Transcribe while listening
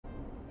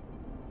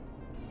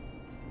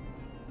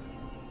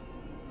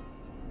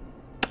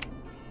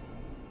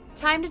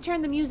Time to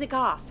turn the music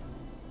off.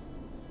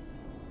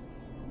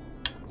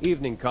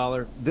 Evening,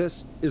 caller.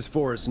 This is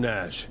Forrest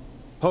Nash,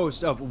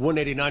 host of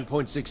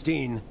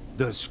 189.16,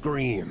 The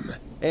Scream,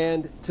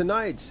 and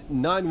tonight's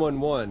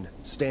 911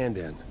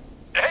 stand-in.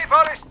 Hey,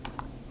 Forrest.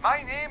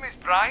 My name is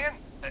Brian.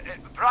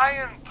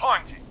 Brian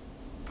Ponte.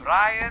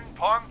 Brian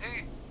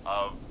Ponte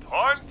of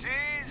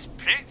Ponte's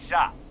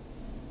Pizza.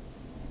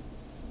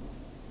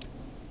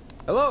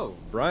 Hello,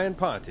 Brian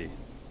Ponte.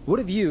 What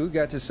have you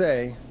got to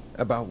say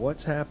about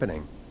what's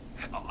happening?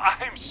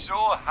 I'm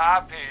so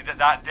happy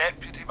that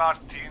Deputy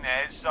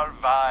Martinez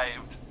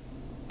survived.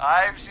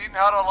 I've seen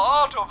her a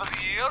lot over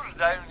the years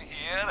down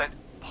here at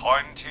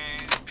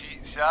Ponte's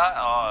Pizza.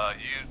 Oh,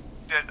 you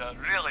did a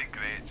really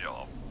great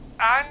job.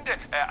 And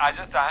as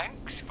a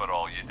thanks for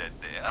all you did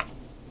there,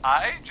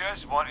 I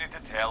just wanted to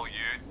tell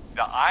you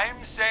that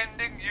I'm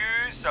sending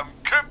you some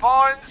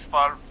coupons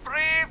for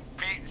free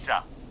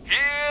pizza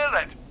here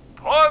at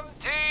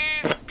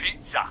Ponte's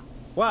Pizza.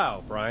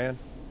 Wow, Brian.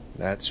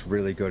 That's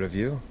really good of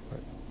you, but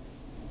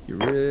you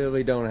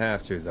really don't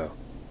have to, though.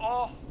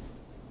 Oh,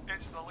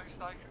 it's the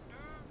least I can do.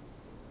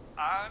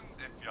 And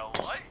if you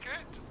like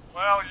it,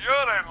 well,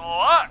 you're in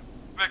luck,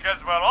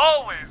 because we're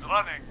always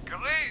running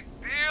great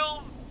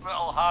deals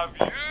that'll have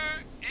you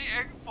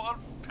eating for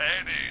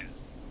pennies.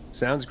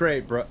 Sounds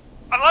great, bro.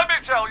 And let me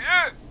tell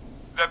you,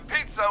 the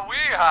pizza we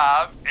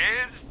have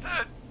is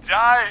to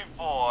die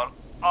for.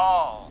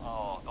 No.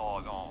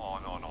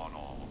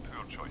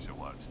 Poor choice of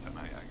words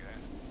tonight, I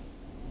guess.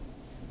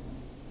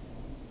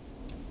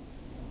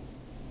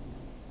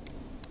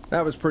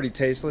 That was pretty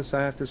tasteless,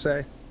 I have to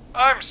say.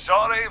 I'm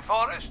sorry,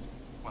 Forrest.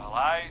 Well,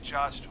 I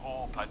just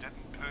hope I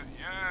didn't put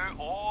you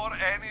or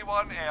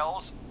anyone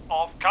else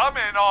off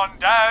coming on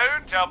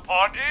down to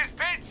Ponte's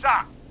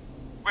Pizza.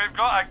 We've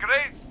got a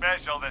great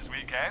special this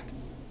weekend.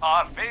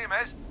 Our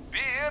famous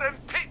beer and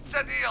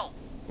pizza deal.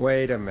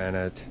 Wait a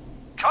minute.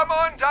 Come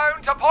on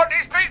down to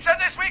Ponte's Pizza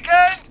this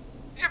weekend.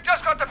 You've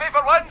just got to pay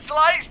for one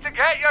slice to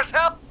get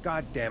yourself.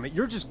 God damn it,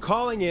 you're just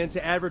calling in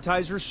to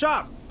advertise your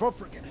shop.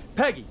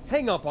 Peggy,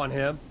 hang up on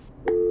him.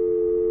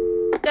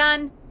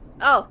 Done.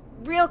 Oh,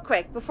 real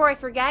quick, before I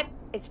forget,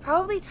 it's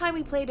probably time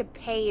we played a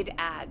paid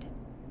ad.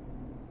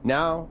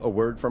 Now, a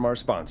word from our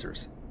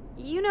sponsors.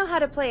 You know how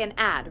to play an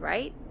ad,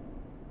 right?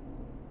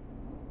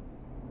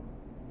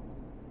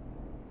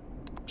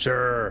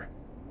 Sure.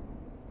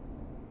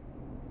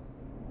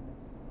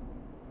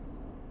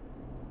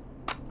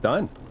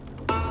 Done.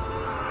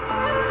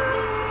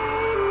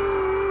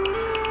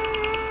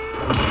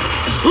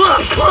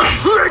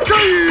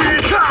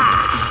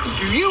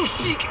 Do you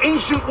seek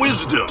ancient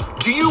wisdom?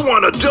 Do you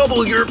want to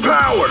double your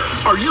power?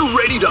 Are you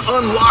ready to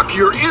unlock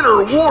your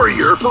inner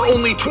warrior for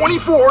only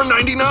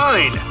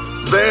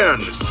 $24.99?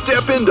 Then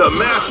step into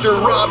Master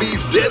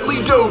Robbie's deadly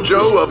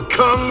dojo of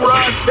Kung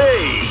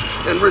Rate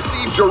and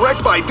receive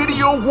direct by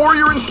video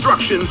warrior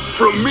instruction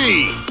from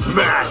me,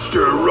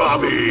 Master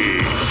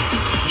Robbie.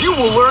 You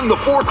will learn the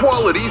 4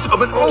 qualities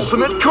of an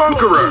ultimate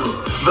conqueror.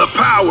 The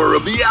power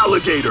of the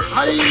alligator,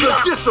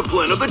 the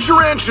discipline of the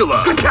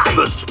tarantula,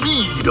 the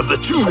speed of the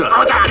tuna,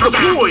 the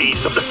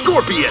poise of the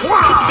scorpion,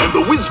 and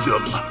the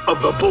wisdom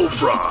of the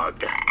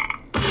bullfrog.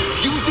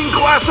 Using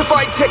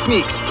classified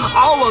techniques,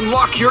 I'll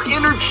unlock your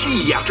inner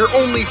chi after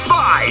only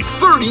 5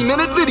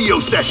 30-minute video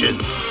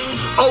sessions.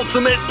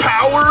 Ultimate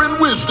power and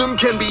wisdom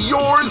can be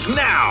yours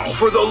now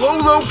for the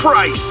low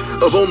price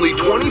of only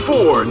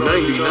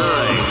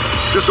 $24.99.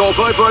 Just call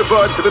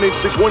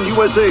 555-7861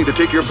 USA to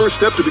take your first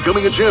step to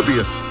becoming a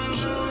champion.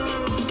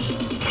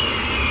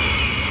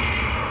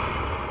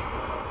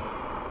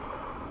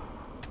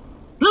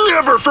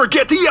 Never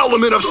forget the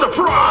element of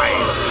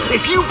surprise!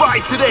 If you buy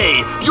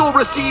today, you'll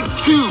receive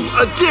 2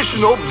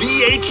 additional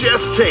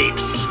VHS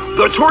tapes,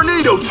 the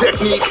Tornado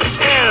Technique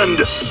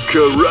and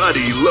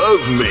Karate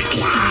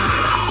Lovemaking.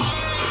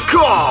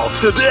 Call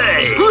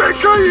today!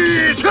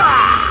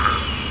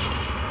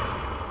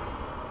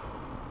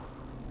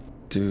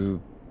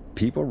 Do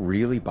people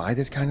really buy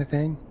this kind of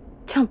thing?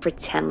 Don't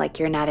pretend like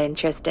you're not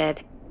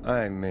interested.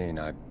 I mean,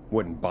 I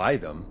wouldn't buy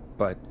them,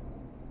 but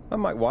I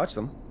might watch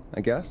them,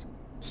 I guess.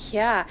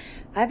 Yeah,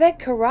 I bet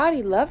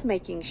karate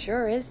lovemaking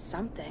sure is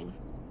something.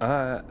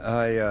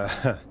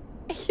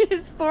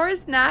 Is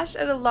Forrest Nash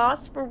at a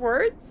loss for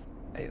words?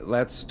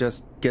 Let's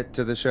just get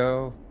to the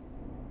show.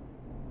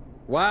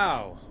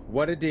 Wow,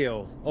 what a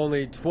deal.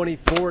 Only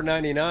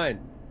 $24.99.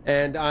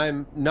 And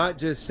I'm not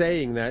just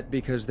saying that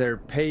because they're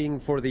paying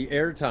for the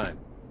airtime.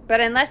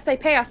 But unless they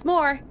pay us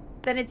more,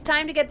 then it's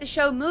time to get the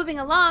show moving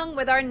along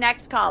with our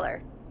next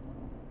caller.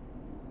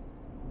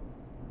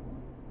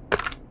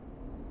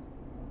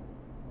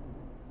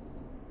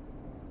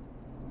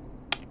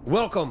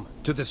 Welcome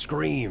to The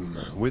Scream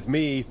with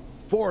me,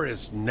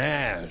 Forrest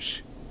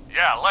Nash.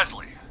 Yeah,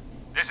 Leslie.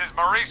 This is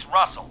Maurice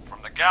Russell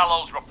from the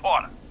Gallows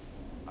Reporter.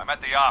 I'm at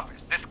the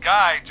office. This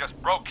guy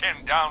just broke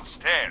in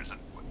downstairs and...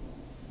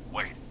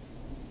 Wait.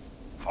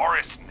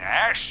 Forrest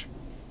Nash?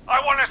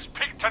 I want to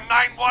speak to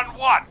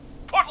 911.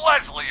 Put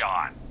Leslie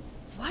on.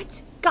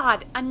 What?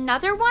 God,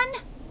 another one?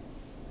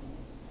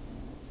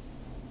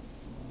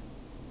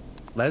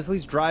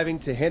 Leslie's driving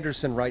to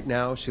Henderson right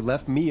now. She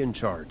left me in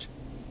charge.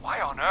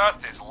 Why on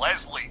earth is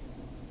Leslie...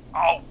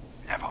 Oh,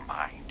 never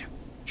mind.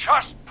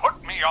 Just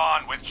put me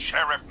on with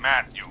Sheriff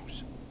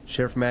Matthews.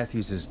 Sheriff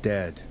Matthews is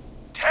dead.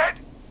 Dead?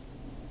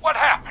 What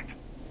happened?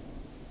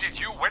 Did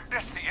you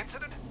witness the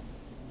incident?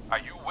 Are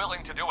you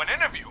willing to do an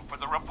interview for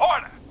the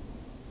reporter?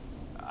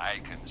 I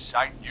can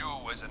cite you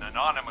as an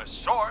anonymous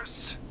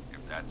source, if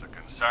that's a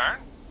concern.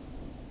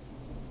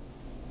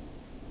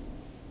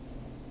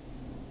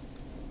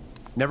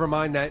 Never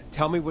mind that.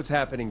 Tell me what's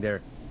happening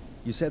there.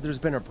 You said there's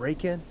been a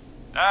break-in?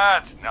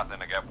 That's nothing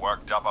to get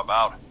worked up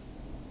about.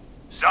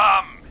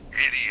 Some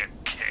idiot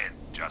kid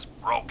just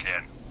broke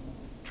in,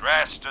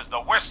 dressed as the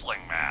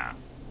Whistling Man.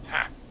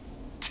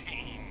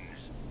 Teens.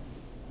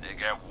 They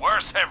get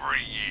worse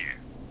every year.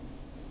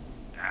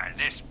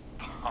 This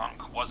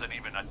punk wasn't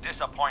even a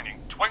disappointing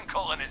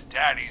twinkle in his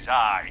daddy's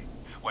eye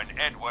when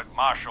Edward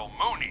Marshall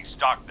Mooney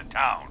stalked the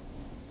town.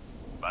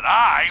 But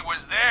I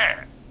was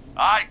there.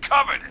 I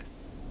covered it.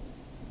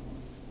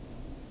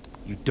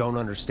 You don't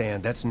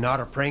understand. That's not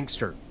a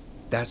prankster.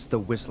 That's the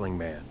Whistling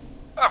Man.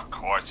 Of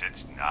course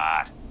it's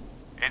not.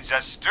 It's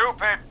a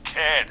stupid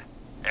kid.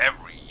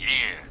 Every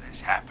year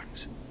this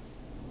happens.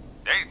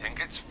 They think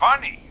it's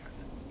funny.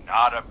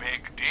 Not a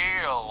big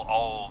deal,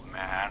 old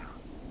man.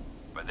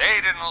 But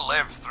they didn't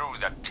live through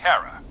the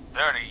terror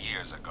 30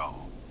 years ago.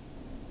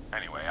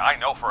 Anyway, I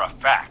know for a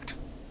fact,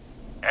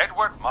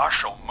 Edward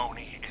Marshall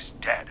Mooney is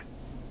dead.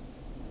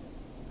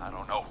 I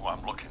don't know who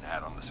I'm looking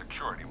at on the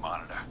security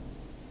monitor.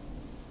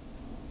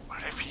 But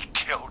if he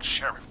killed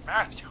Sheriff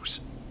Matthews...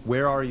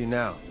 Where are you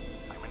now?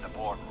 I'm in the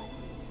boardroom,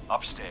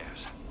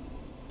 upstairs.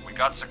 We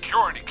got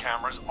security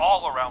cameras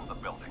all around the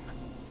building.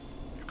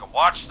 You can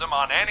watch them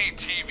on any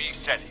TV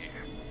set here.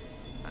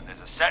 And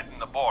there's a set in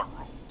the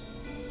boardroom.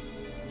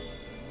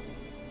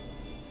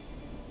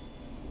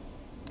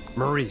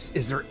 Maurice,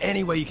 is there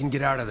any way you can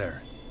get out of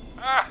there?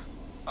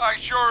 I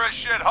sure as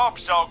shit hope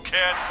so,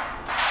 kid.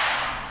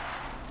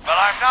 But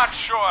I'm not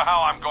sure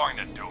how I'm going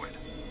to do it.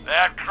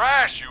 That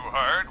crash you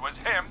heard was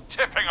him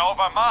tipping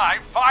over my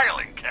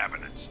filing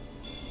cabinets.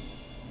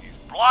 He's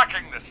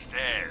blocking the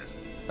stairs.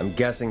 I'm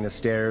guessing the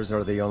stairs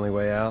are the only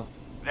way out?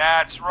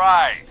 That's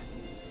right.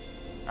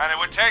 And it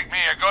would take me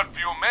a good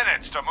few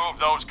minutes to move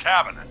those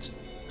cabinets.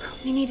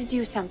 We need to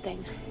do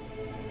something.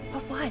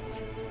 But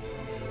what?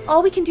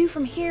 All we can do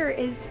from here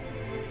is...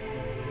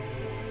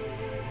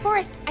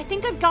 Forrest, I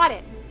think I've got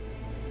it.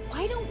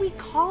 Why don't we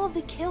call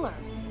the killer?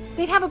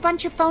 They'd have a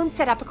bunch of phones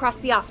set up across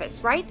the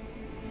office, right?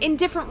 In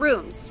different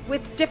rooms,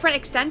 with different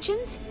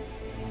extensions?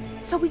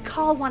 So we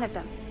call one of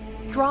them.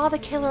 Draw the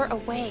killer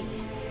away.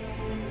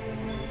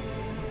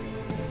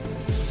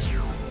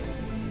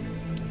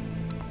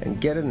 And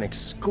get an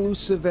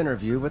exclusive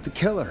interview with the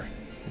killer.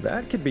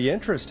 That could be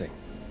interesting.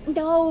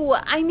 No,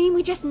 I mean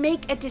we just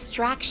make a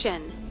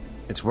distraction.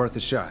 It's worth a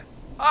shot.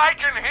 I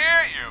can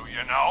hear you,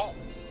 you know.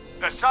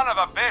 The son of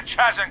a bitch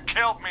hasn't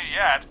killed me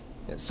yet.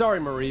 Sorry,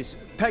 Maurice.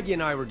 Peggy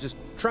and I were just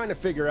trying to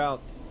figure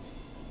out...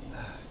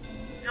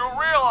 You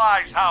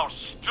realize how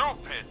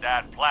stupid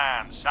that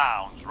plan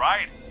sounds,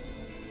 right?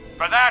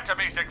 For that to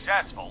be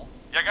successful,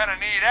 you're gonna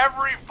need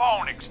every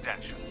phone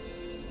extension.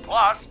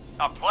 Plus,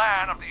 a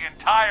plan of the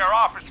entire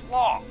office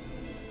floor.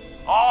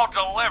 All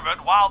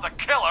delivered while the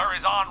killer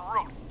is en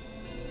route.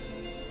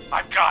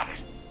 I've got it.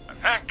 And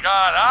thank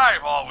God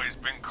I've always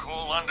been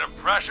cool under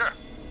pressure.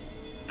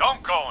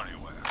 Don't go anywhere.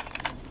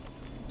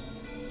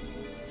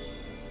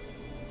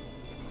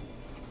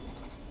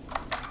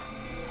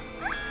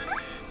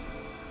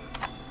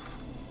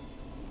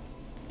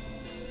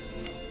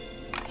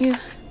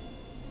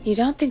 You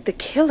don't think the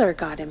killer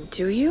got him,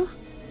 do you?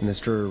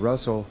 Mr.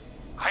 Russell.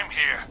 I'm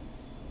here.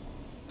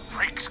 The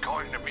freak's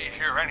going to be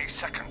here any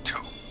second,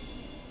 too.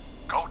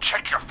 Go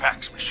check your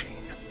fax machine.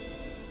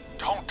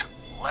 Don't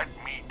let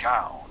me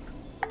down.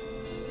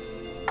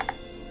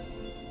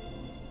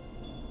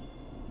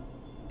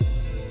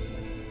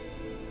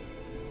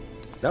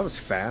 That was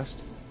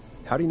fast.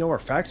 How do you know our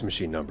fax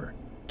machine number?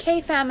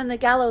 K-Fam and the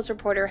Gallows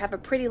Reporter have a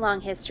pretty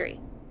long history.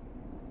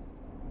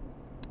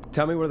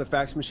 Tell me where the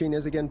fax machine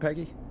is again,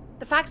 Peggy?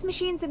 The fax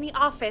machine's in the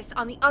office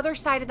on the other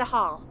side of the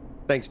hall.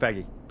 Thanks,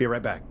 Peggy. Be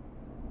right back.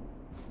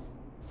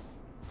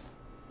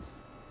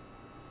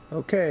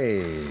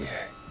 Okay,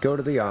 go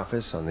to the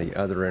office on the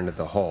other end of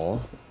the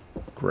hall.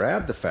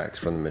 Grab the fax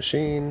from the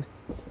machine.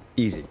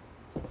 Easy.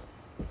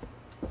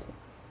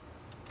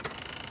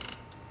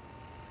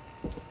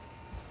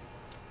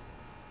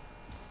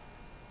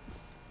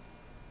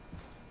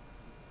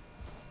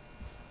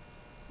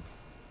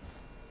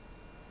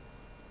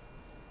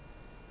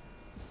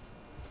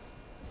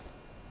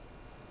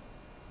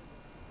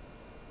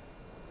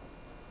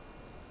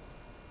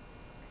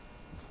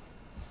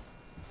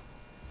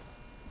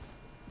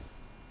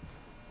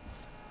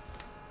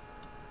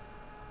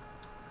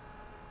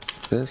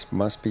 This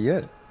must be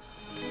it.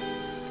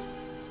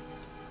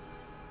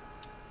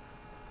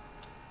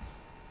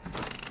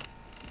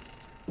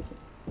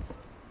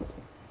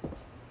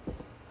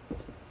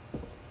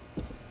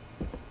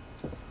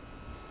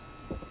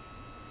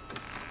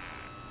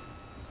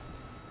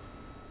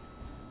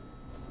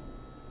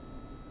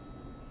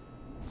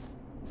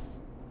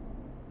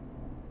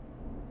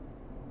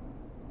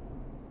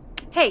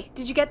 Hey,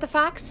 did you get the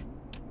fax?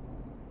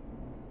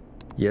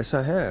 Yes,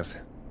 I have.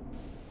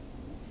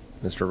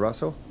 Mr.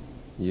 Russell,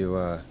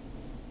 you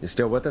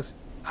still with us?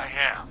 I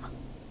am.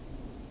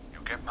 You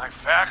get my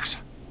fax?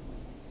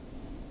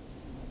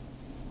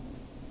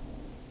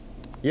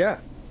 Yeah,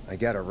 I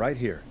got it right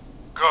here.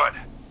 Good.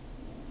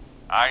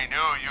 I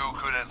knew you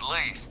could at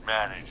least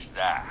manage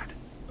that.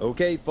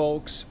 Okay,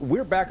 folks,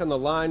 we're back on the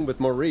line with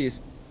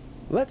Maurice.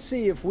 Let's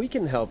see if we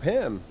can help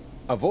him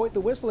avoid the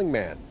Whistling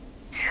Man.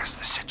 Here's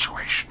the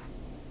situation.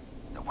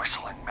 The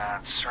Whistling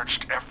Man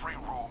searched every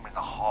room in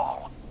the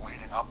hall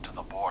leading up to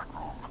the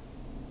boardroom.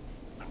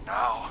 And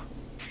now,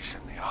 he's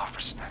in the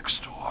office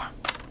next door.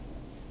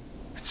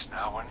 It's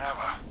now or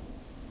never.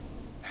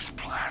 This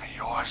plan of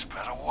yours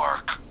better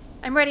work.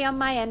 I'm ready on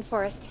my end,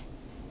 Forrest.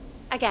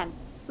 Again,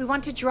 we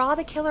want to draw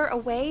the killer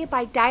away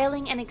by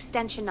dialing an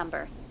extension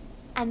number,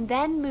 and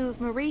then move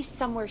Maurice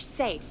somewhere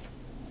safe.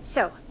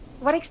 So,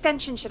 what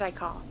extension should I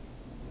call?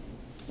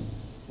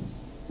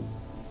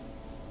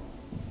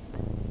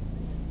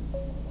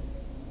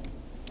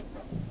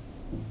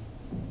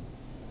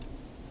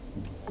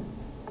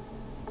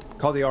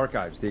 Call the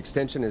archives. The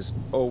extension is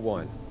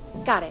 01.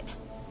 Got it.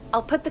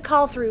 I'll put the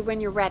call through when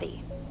you're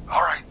ready.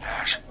 All right,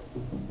 Nash.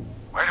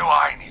 Where do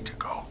I need to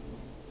go?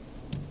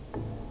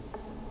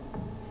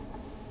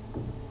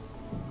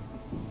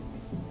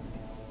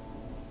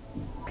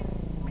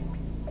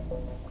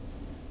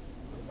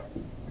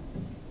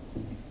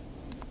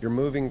 You're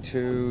moving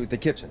to the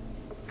kitchen.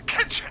 The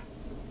kitchen?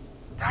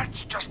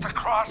 That's just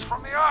across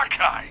from the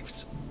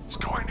archives. It's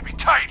going to be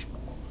tight.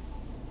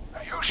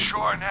 Are you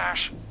sure,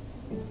 Nash?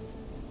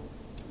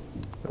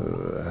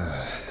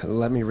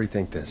 Let me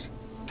rethink this.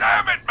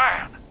 Damn it,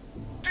 man!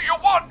 Do you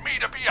want me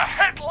to be a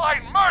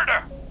headline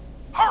murder?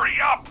 Hurry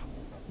up!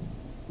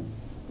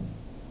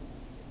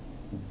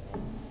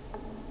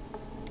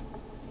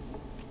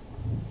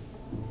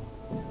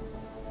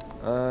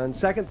 On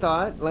second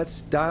thought,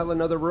 let's dial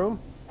another room.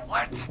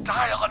 Let's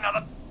dial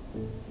another...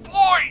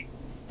 Boy!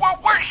 We're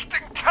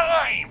wasting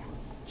time!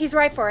 He's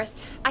right,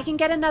 Forrest. I can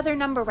get another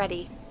number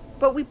ready,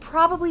 but we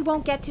probably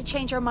won't get to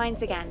change our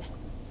minds again.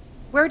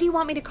 Where do you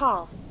want me to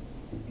call?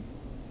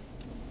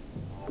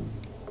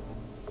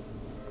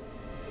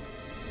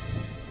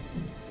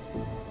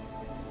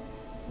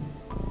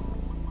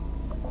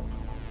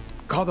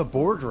 Call the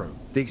boardroom.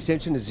 The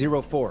extension is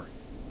 04.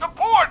 The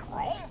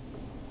boardroom?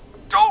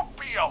 Don't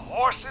be a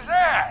horse's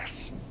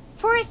ass!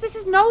 Forrest, this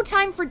is no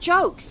time for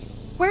jokes.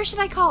 Where should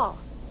I call?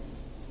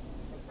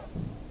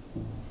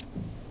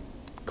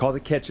 Call the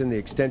kitchen. The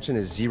extension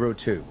is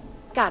 02.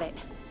 Got it.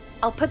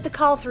 I'll put the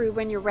call through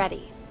when you're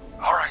ready.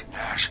 All right,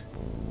 Nash.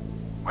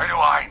 Where do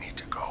I need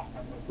to go?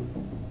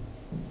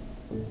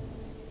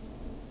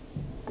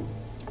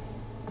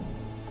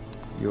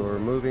 You're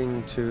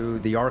moving to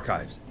the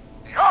archives.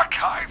 The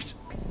archives?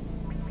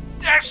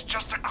 That's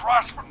just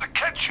across from the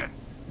kitchen.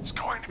 It's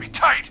going to be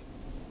tight.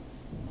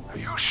 Are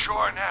you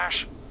sure,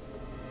 Nash?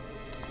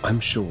 I'm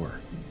sure.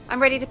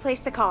 I'm ready to place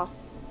the call.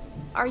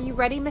 Are you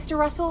ready, Mr.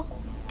 Russell?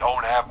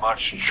 Don't have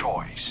much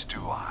choice,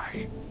 do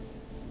I?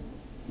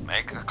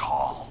 Make the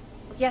call.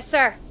 Yes,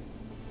 sir.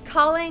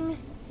 Calling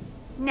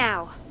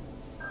now.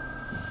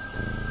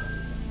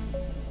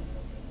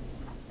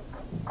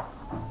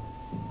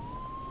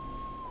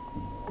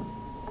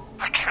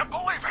 I can't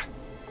believe it.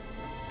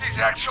 He's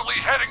actually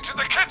heading to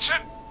the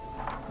kitchen.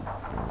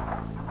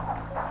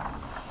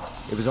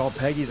 It was all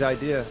Peggy's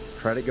idea.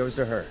 Credit goes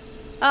to her.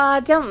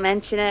 Don't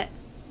mention it.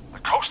 The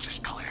coast is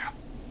clear.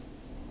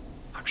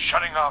 I'm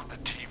shutting off the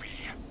TV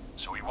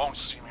so he won't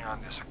see me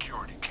on the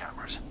security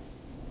cameras.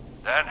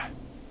 Then,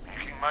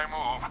 making my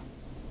move.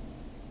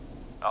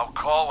 I'll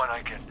call when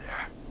I get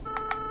there.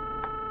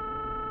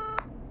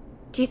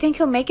 Do you think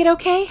he'll make it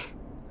okay?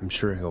 I'm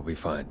sure he'll be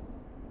fine.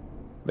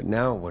 But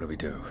now what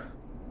do?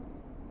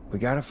 We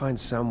gotta find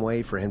some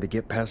way for him to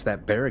get past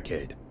that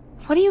barricade.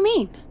 What do you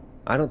mean?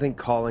 I don't think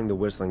calling the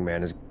Whistling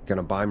Man is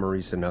gonna buy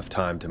Maurice enough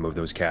time to move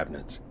those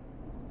cabinets.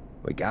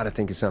 We gotta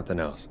think of something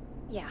else.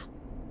 Yeah.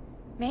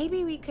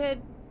 Maybe we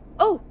could...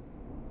 Oh!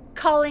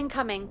 Call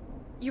incoming.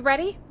 You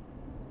ready?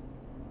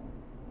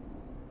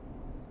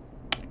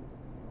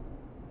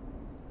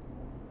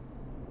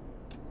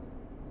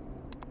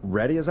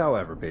 Ready as I'll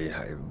ever be.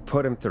 I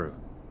put him through.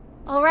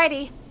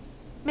 Alrighty.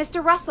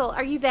 Mr. Russell,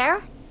 are you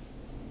there?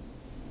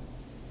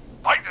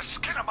 By the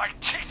skin of my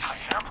teeth I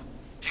am.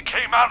 He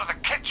came out of the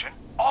kitchen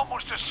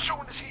almost as soon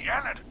as he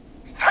entered.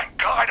 Thank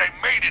God I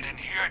made it in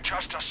here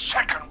just a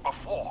second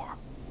before.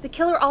 The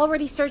killer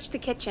already searched the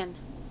kitchen.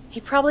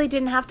 He probably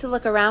didn't have to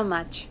look around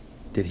much.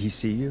 Did he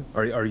see you?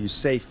 Are you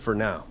safe for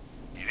now?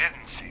 He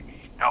didn't see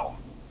me, no.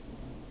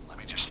 Let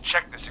me just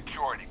check the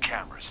security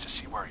cameras to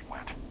see where he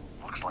went.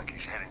 Looks like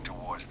he's heading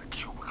towards the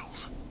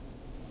cubicles.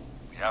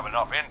 We have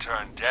enough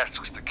intern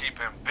desks to keep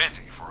him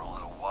busy for a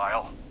little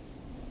while.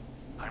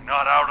 I'm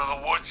not out of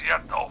the woods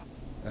yet, though.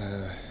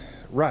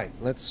 Right.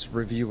 Let's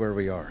review where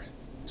we are.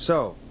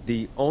 So,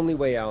 the only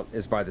way out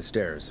is by the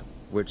stairs,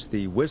 which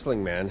the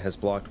Whistling Man has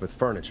blocked with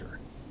furniture.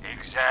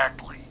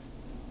 Exactly.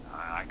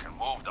 I can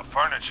move the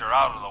furniture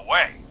out of the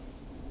way.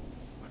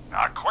 But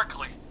Not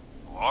quickly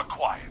or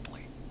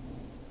quietly.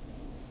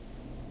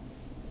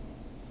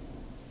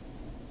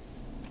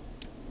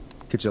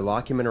 Could you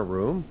lock him in a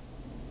room?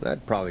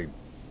 That'd probably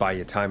buy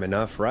you time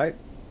enough, right?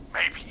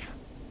 Maybe.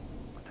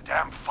 But the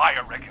damn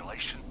fire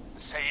regulations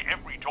say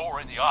every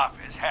door in the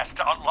office has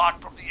to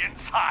unlock from the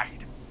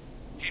inside.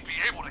 He'd be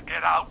able to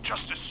get out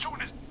just as soon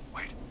as...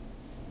 Wait,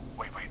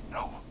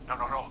 no,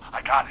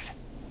 I got it.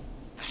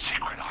 The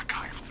secret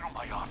archive through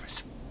my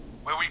office,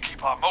 where we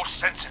keep our most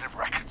sensitive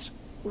records.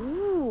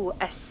 Ooh,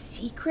 a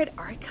secret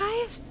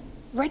archive?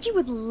 Reggie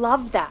would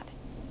love that.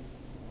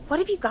 What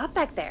have you got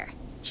back there?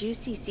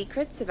 Juicy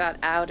secrets about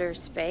outer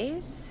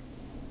space?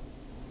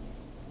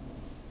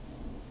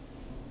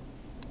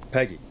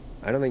 Peggy,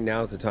 I don't think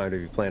now's the time to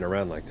be playing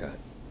around like that.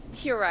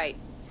 You're right.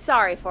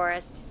 Sorry,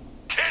 Forrest.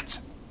 Kids,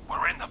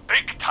 we're in the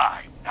big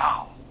time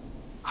now.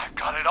 I've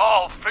got it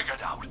all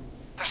figured out.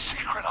 The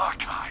secret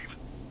archive.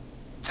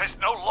 There's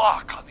no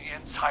lock on the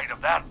inside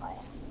of that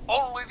room,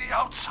 only the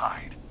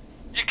outside.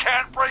 You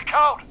can't break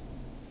out.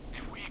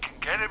 If we can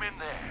get him in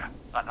there,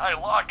 and I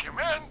lock him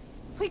in...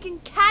 We can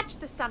catch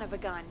the son of a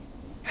gun.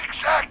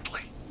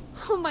 Exactly.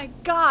 Oh my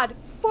god.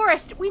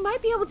 Forrest, we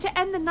might be able to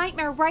end the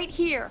nightmare right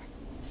here.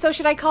 So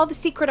should I call the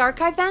secret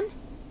archive then?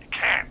 You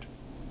can't.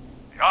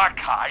 The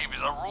archive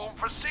is a room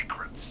for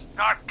secrets,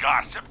 not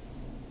gossip.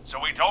 So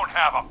we don't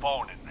have a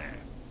phone in there.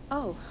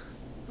 Oh,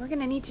 we're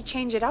gonna need to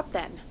change it up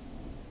then.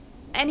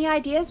 Any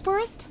ideas,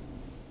 Forrest?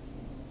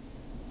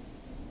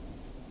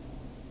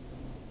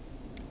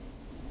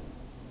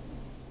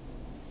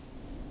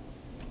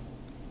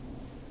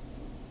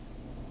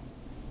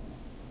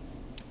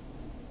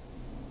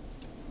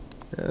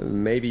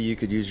 Maybe you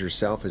could use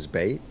yourself as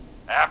bait?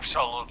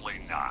 Absolutely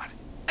not.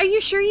 Are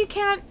you sure you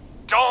can't?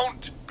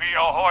 Don't be a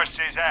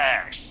horse's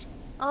ass.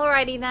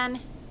 Alrighty then.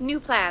 New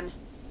plan.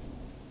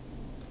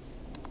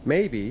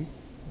 Maybe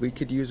we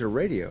could use a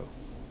radio.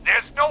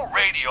 There's no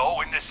radio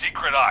in the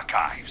secret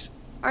archives.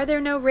 Are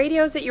there no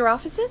radios at your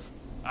offices?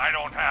 I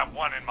don't have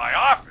one in my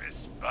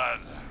office, but...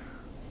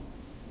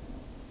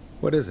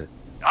 What is it?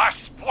 Our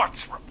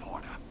sports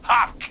reporter,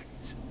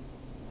 Hopkins.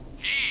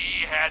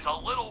 He has a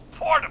little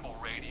portable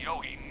radio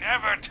he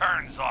never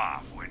turns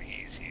off when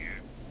he's here.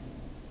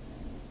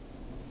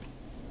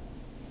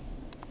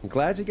 I'm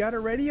glad you got a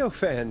radio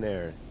fan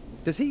there.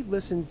 Does he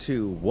listen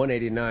to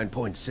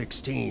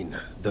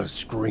 189.16, The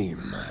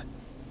Scream?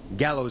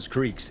 Gallows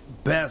Creek's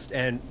best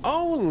and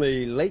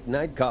only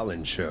late-night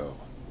call-in show.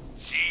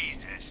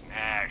 Jesus,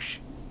 Nash.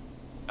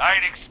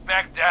 I'd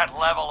expect that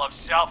level of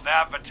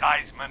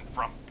self-advertisement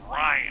from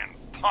Brian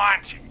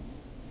Ponte,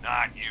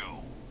 not you.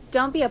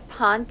 Don't be a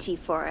Ponte,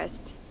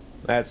 Forrest.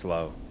 That's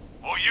low.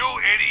 Will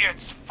you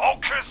idiots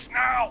focus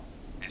now?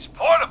 His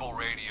portable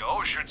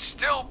radio should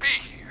still be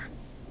here.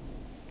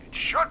 It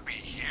should be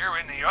here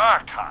in the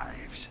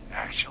archives,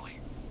 actually.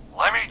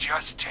 Let me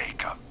just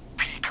take a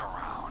peek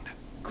around.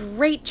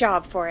 Great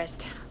job,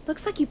 Forrest.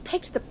 Looks like you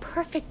picked the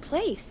perfect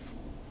place.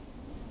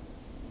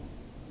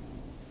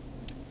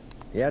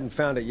 He hadn't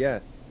found it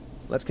yet.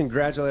 Let's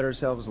congratulate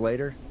ourselves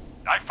later.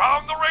 I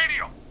found the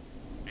radio.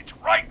 It's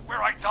right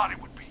where I thought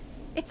it would be.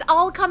 It's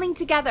all coming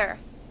together.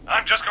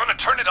 I'm just gonna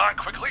turn it on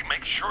quickly,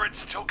 make sure it's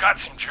still got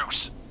some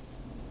juice.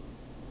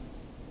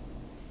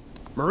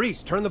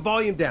 Maurice, turn the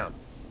volume down.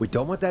 We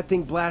don't want that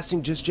thing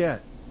blasting just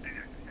yet.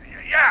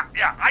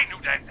 Yeah, I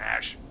knew that,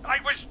 Nash. I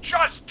was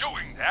just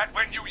doing that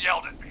when you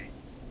yelled at me.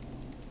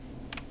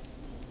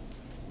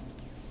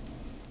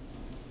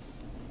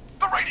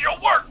 The radio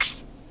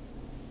works!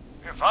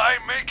 If I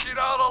make it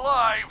out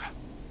alive,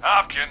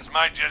 Hopkins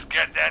might just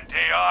get that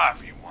day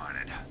off he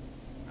wanted.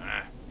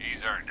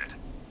 He's earned it.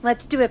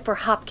 Let's do it for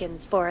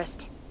Hopkins,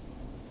 Forrest.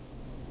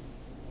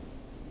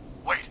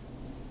 Wait.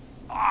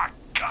 Ah,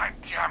 God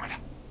damn it.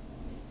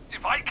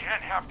 If I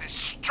can't have this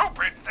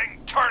stupid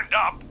thing turned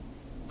up,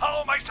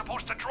 how am I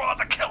supposed to draw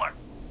the killer?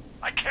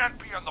 I can't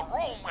be in the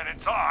room when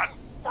it's on,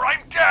 or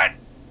I'm dead.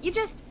 You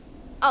just...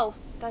 Oh,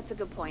 that's a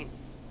good point.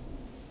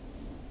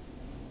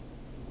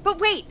 But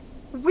wait,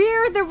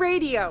 we're the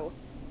radio.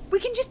 We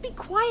can just be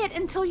quiet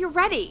until you're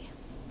ready.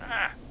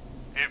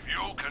 If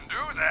you can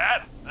do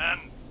that, then...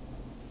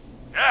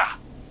 Yeah,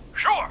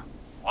 sure.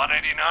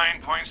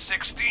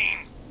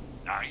 189.16.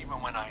 Now,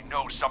 even when I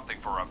know something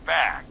for a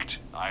fact,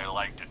 I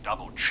like to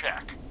double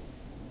check.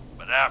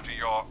 But after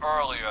your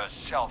earlier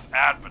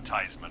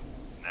self-advertisement,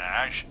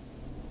 Nash,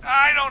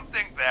 I don't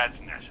think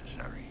that's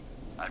necessary.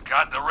 I've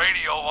got the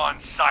radio on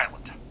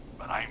silent,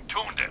 but I'm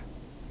tuned in.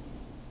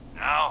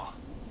 Now,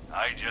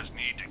 I just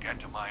need to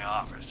get to my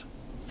office.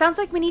 Sounds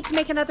like we need to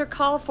make another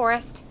call,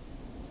 Forrest.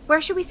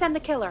 Where should we send the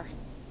killer?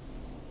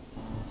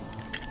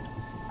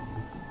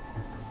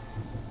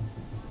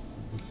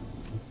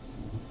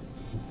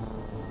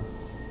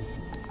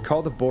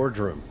 Call the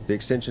boardroom. The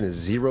extension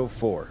is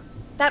 04.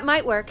 That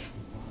might work.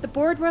 The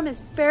boardroom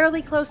is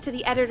fairly close to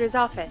the editor's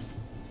office,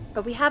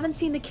 but we haven't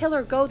seen the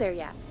killer go there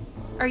yet.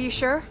 Are you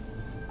sure?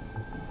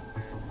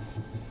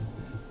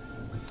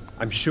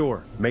 I'm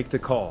sure. Make the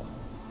call.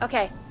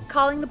 Okay,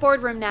 calling the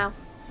boardroom now.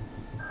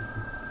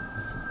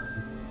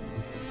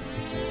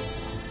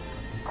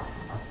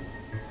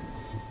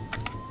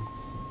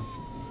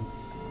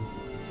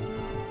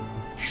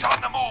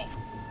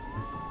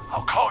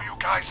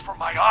 guys from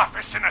my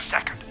office in a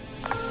second.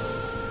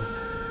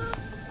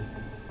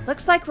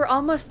 Looks like we're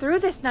almost through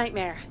this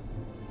nightmare.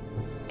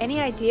 Any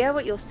idea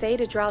what you'll say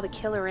to draw the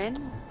killer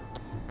in?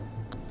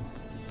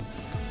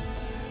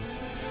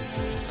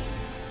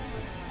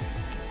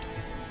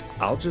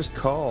 I'll just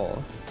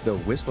call the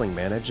Whistling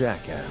Man a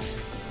jackass.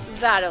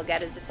 That'll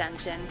get his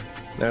attention.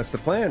 That's the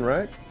plan,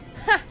 right?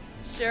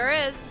 Sure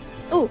is.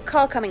 Ooh,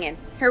 call coming in.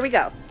 Here we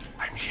go.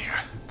 I'm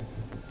here.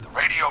 The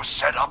radio's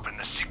set up in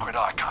the secret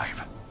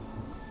archive.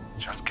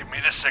 Just give me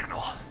the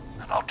signal,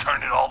 and I'll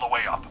turn it all the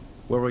way up.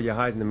 Where will you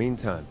hide in the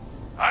meantime?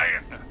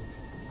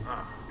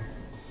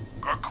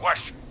 Good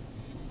question.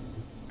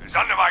 It's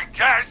under my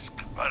desk,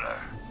 but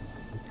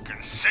you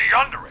can see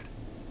under it.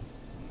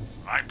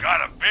 I've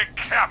got a big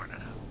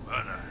cabinet,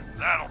 but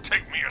that'll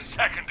take me a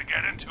second to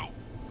get into.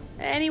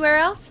 Anywhere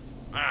else?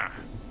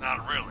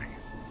 Not really.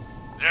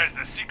 There's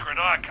the secret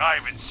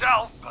archive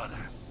itself, but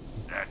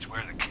that's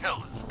where the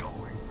kill is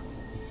going.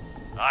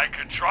 I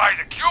could try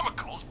the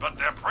cubicles, but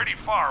they're pretty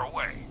far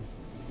away.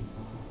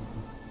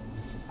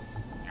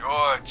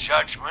 Your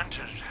judgment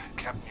has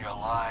kept me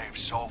alive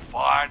so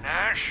far,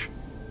 Nash.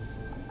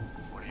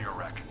 What do you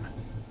reckon?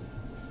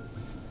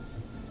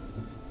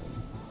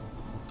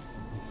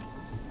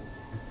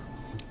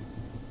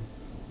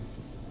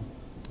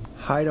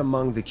 Hide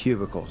among the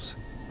cubicles.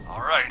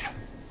 All right.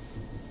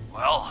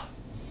 Well,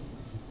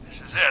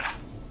 this is it.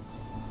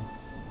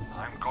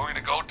 I'm going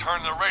to go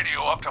turn the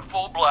radio up to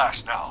full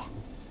blast now.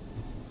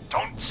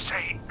 Don't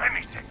say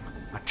anything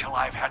until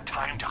I've had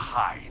time to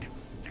hide.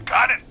 You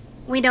got it?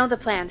 We know the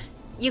plan.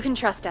 You can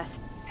trust us.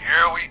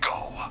 Here we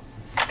go.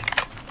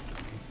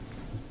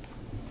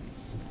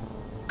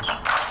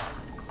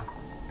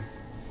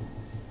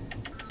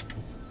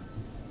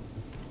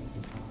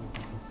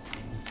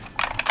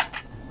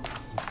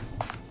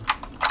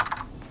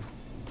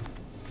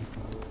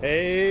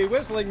 Hey,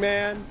 Whistling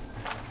Man!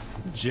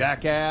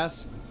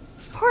 Jackass!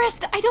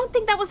 Forrest, I don't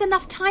think that was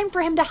enough time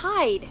for him to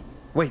hide.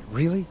 Wait,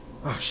 really?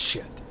 Oh,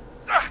 shit.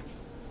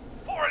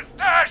 Forrest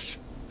Nash!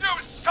 You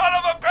son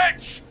of a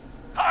bitch!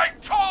 I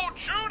told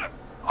you to...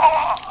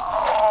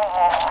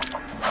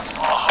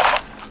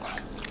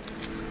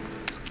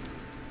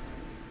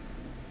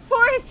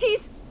 Forrest,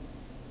 he's...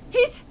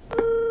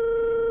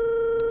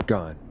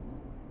 Gone.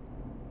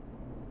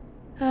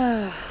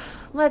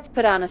 Let's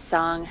put on a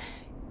song.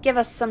 Give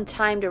us some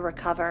time to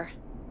recover.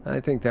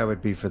 I think that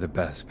would be for the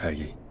best,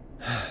 Peggy.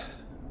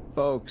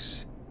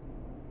 Folks,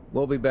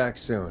 we'll be back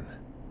soon.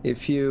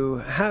 If you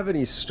have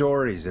any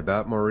stories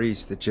about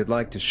Maurice that you'd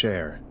like to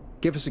share,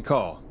 give us a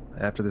call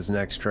after this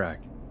next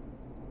track.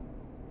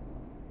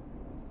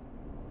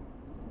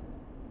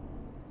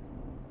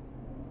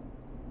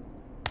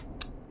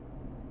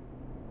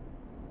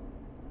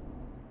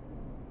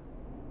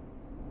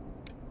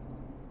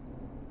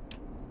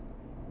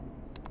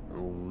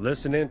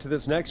 Listen in to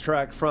this next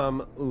track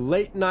from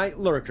Late Night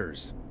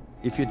Lurkers,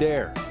 if you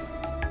dare.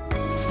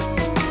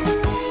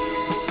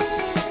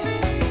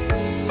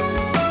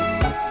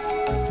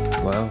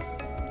 Well,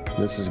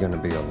 this is gonna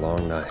be a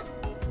long night.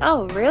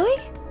 Oh,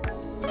 really?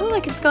 I feel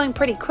like it's going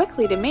pretty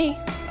quickly to me.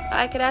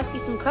 I could ask you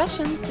some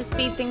questions to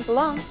speed things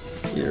along.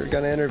 You're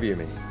gonna interview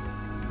me.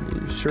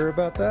 You sure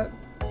about that?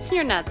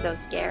 You're not so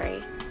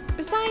scary.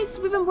 Besides,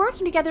 we've been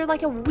working together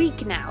like a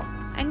week now,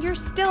 and you're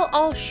still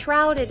all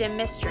shrouded in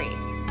mystery.